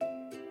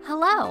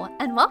Hello,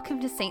 and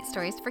welcome to Saint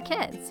Stories for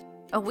Kids,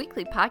 a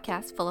weekly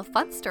podcast full of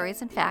fun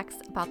stories and facts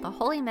about the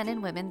holy men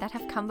and women that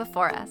have come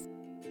before us.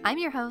 I'm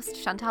your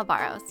host, Chantal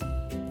Barros.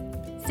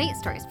 Saint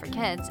Stories for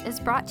Kids is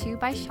brought to you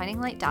by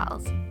Shining Light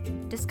Dolls.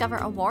 Discover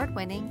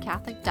award-winning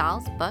Catholic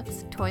dolls,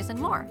 books, toys, and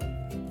more.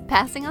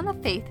 Passing on the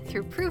faith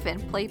through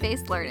proven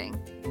play-based learning.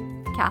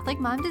 Catholic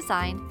mom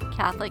design,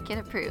 Catholic kid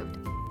approved.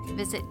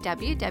 Visit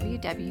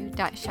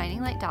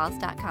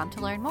www.shininglightdolls.com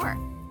to learn more.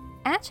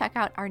 And check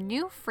out our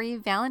new free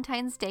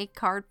Valentine's Day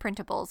card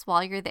printables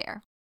while you're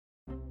there.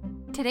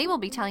 Today we'll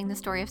be telling the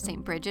story of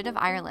St. Bridget of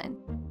Ireland,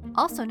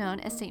 also known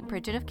as St.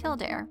 Bridget of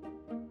Kildare.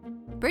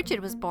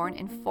 Bridget was born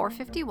in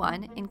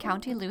 451 in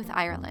County Louth,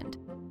 Ireland.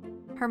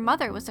 Her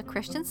mother was a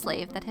Christian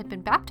slave that had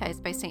been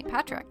baptized by St.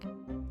 Patrick,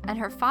 and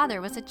her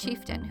father was a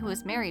chieftain who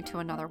was married to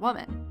another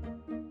woman.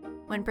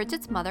 When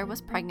Bridget's mother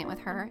was pregnant with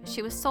her,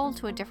 she was sold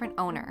to a different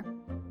owner.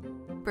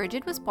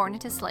 Bridget was born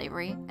into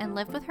slavery and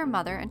lived with her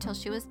mother until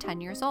she was 10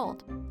 years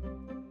old.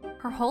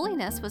 Her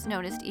holiness was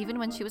noticed even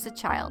when she was a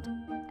child,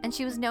 and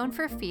she was known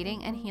for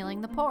feeding and healing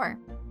the poor.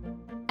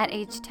 At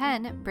age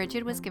 10,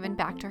 Bridget was given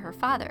back to her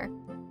father,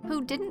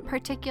 who didn't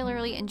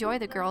particularly enjoy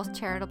the girl's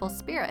charitable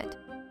spirit.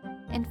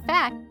 In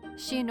fact,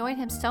 she annoyed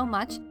him so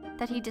much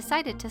that he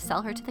decided to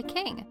sell her to the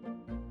king.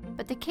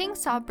 But the king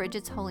saw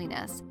Bridget's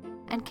holiness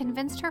and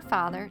convinced her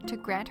father to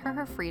grant her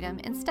her freedom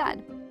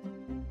instead.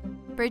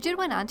 Bridget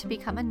went on to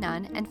become a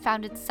nun and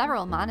founded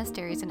several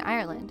monasteries in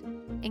Ireland,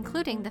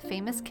 including the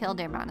famous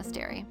Kildare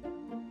Monastery.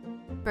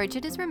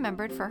 Bridget is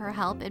remembered for her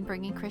help in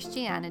bringing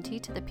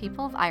Christianity to the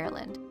people of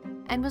Ireland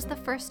and was the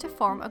first to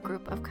form a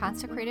group of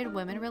consecrated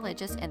women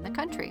religious in the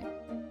country.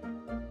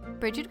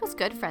 Bridget was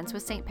good friends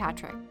with St.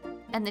 Patrick,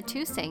 and the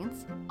two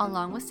saints,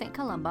 along with St.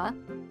 Columba,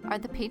 are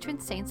the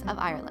patron saints of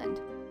Ireland.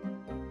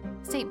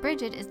 St.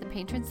 Bridget is the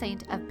patron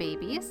saint of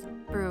babies,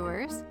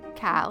 brewers,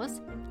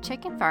 cows,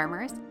 chicken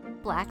farmers,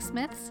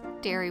 blacksmiths,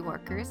 dairy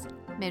workers,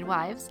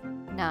 midwives,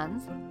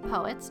 nuns,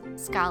 poets,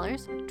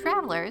 scholars,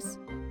 travelers,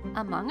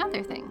 among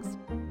other things.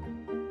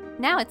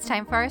 Now it's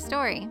time for our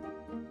story.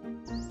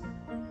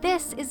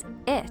 This is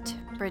it,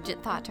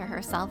 Bridget thought to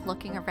herself,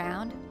 looking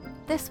around.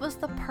 This was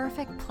the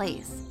perfect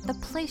place, the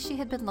place she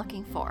had been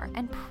looking for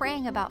and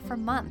praying about for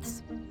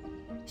months.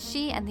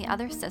 She and the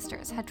other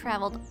sisters had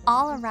traveled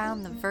all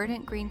around the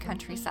verdant green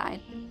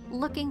countryside,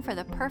 looking for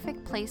the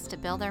perfect place to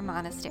build their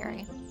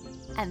monastery.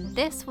 And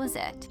this was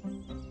it.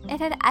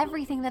 It had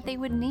everything that they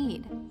would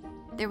need.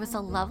 There was a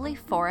lovely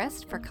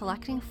forest for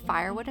collecting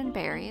firewood and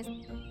berries,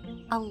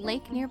 a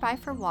lake nearby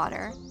for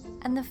water,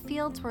 and the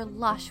fields were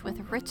lush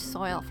with rich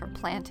soil for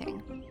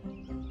planting.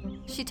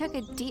 She took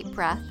a deep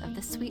breath of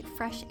the sweet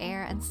fresh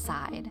air and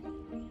sighed.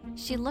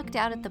 She looked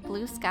out at the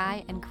blue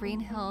sky and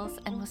green hills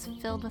and was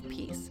filled with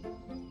peace.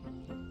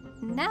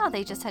 Now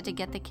they just had to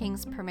get the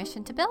king's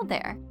permission to build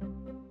there.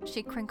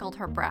 She crinkled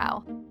her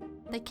brow.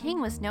 The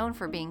king was known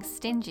for being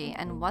stingy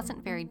and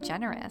wasn't very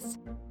generous.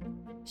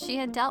 She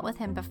had dealt with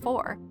him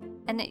before,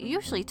 and it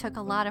usually took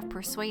a lot of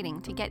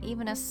persuading to get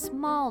even a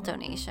small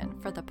donation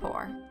for the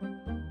poor.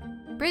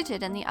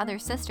 Bridget and the other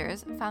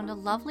sisters found a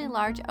lovely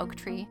large oak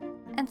tree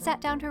and sat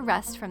down to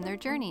rest from their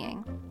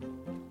journeying.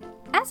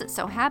 As it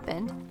so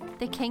happened,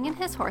 the king and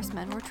his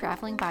horsemen were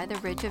traveling by the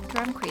ridge of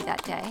Drumcree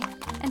that day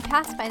and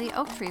passed by the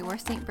oak tree where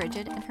St.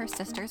 Bridget and her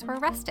sisters were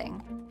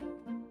resting.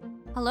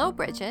 "Hello,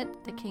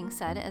 Bridget," the king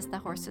said as the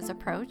horses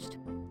approached,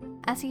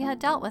 as he had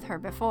dealt with her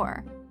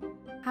before.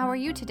 "How are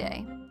you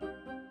today?"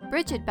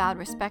 Bridget bowed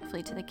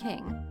respectfully to the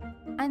king.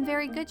 "I'm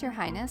very good, Your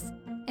Highness.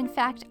 In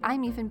fact,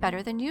 I'm even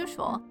better than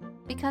usual,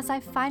 because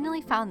I've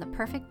finally found the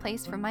perfect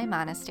place for my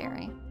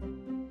monastery."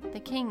 The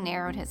king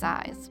narrowed his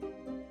eyes.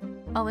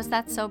 "Oh, is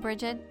that so,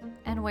 Bridget?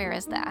 And where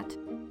is that?"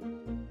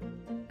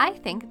 "I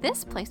think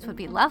this place would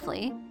be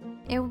lovely.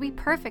 It would be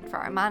perfect for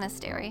our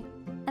monastery,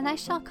 and I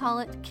shall call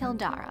it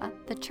Kildare,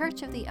 the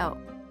Church of the Oak."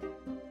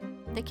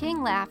 The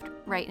king laughed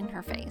right in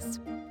her face.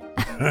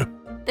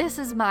 "This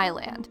is my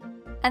land,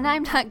 and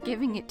I'm not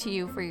giving it to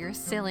you for your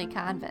silly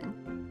convent.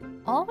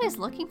 Always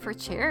looking for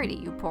charity,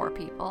 you poor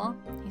people,"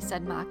 he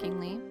said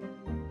mockingly.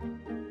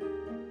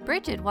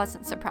 Bridget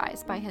wasn't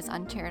surprised by his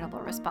uncharitable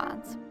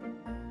response.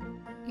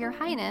 "Your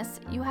Highness,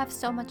 you have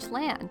so much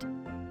land.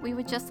 We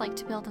would just like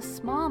to build a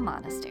small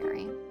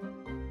monastery."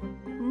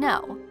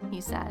 "No,"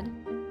 he said.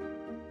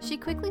 She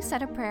quickly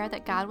said a prayer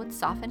that God would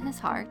soften his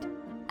heart,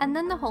 and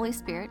then the Holy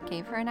Spirit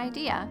gave her an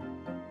idea.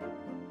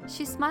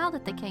 She smiled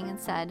at the king and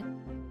said,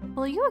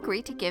 "Will you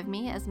agree to give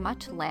me as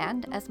much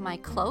land as my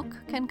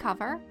cloak can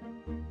cover?"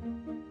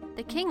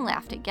 The king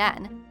laughed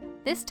again,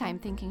 this time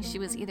thinking she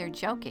was either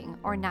joking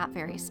or not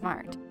very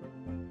smart.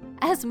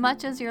 "As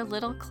much as your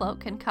little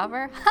cloak can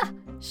cover? Ha!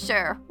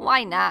 Sure,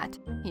 why not?"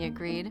 he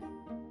agreed.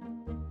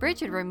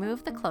 Bridget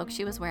removed the cloak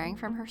she was wearing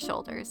from her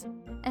shoulders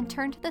and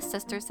turned to the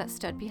sisters that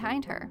stood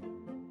behind her.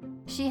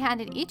 She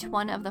handed each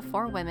one of the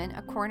 4 women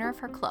a corner of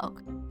her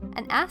cloak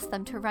and asked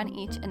them to run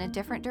each in a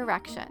different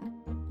direction,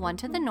 one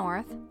to the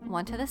north,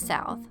 one to the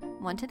south,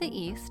 one to the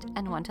east,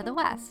 and one to the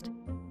west.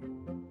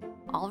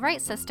 "All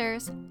right,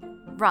 sisters,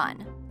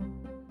 run."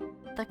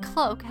 The the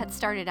cloak had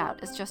started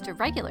out as just a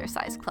regular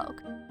sized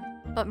cloak,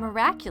 but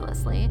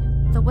miraculously,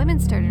 the women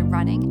started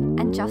running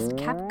and just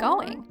kept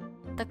going.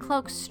 The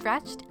cloak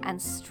stretched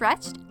and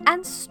stretched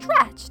and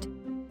stretched.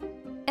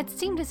 It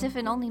seemed as if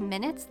in only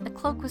minutes the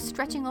cloak was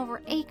stretching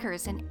over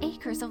acres and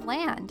acres of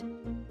land.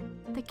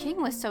 The king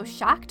was so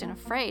shocked and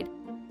afraid.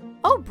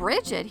 "Oh,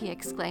 Bridget," he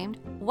exclaimed,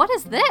 "what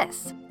is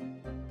this?"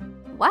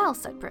 "Well,"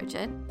 said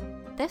Bridget,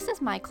 "this is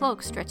my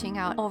cloak stretching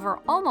out over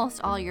almost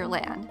all your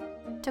land,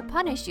 to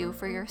punish you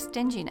for your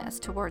stinginess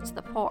towards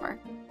the poor."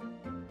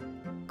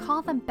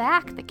 "Call them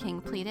back," the king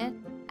pleaded,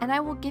 "and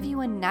I will give you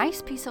a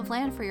nice piece of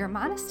land for your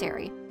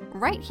monastery,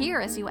 right here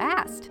as you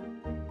asked."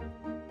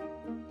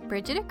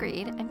 Bridget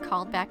agreed and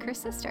called back her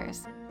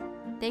sisters.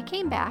 They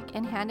came back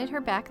and handed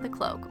her back the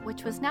cloak,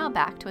 which was now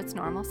back to its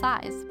normal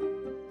size.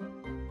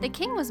 The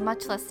king was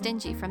much less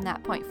stingy from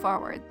that point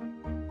forward,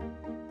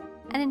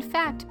 and in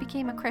fact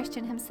became a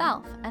Christian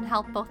himself and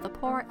helped both the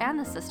poor and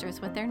the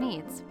sisters with their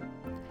needs.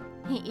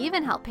 He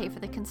even helped pay for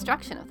the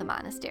construction of the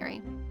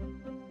monastery.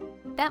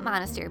 That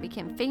monastery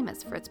became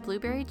famous for its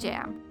blueberry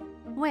jam,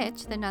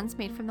 which the nuns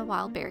made from the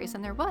wild berries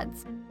in their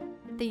woods.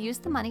 They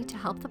used the money to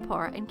help the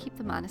poor and keep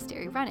the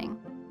monastery running,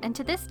 and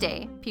to this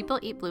day, people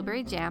eat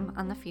blueberry jam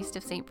on the Feast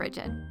of St.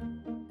 Bridget.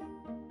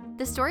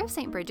 The story of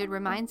St. Bridget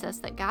reminds us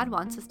that God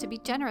wants us to be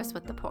generous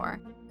with the poor,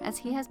 as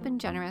He has been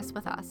generous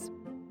with us.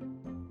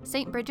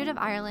 St. Bridget of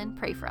Ireland,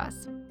 pray for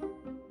us.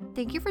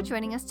 Thank you for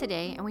joining us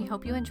today, and we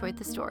hope you enjoyed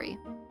the story.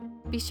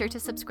 Be sure to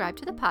subscribe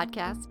to the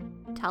podcast,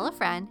 tell a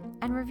friend,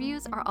 and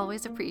reviews are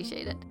always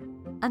appreciated.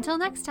 Until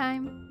next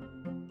time!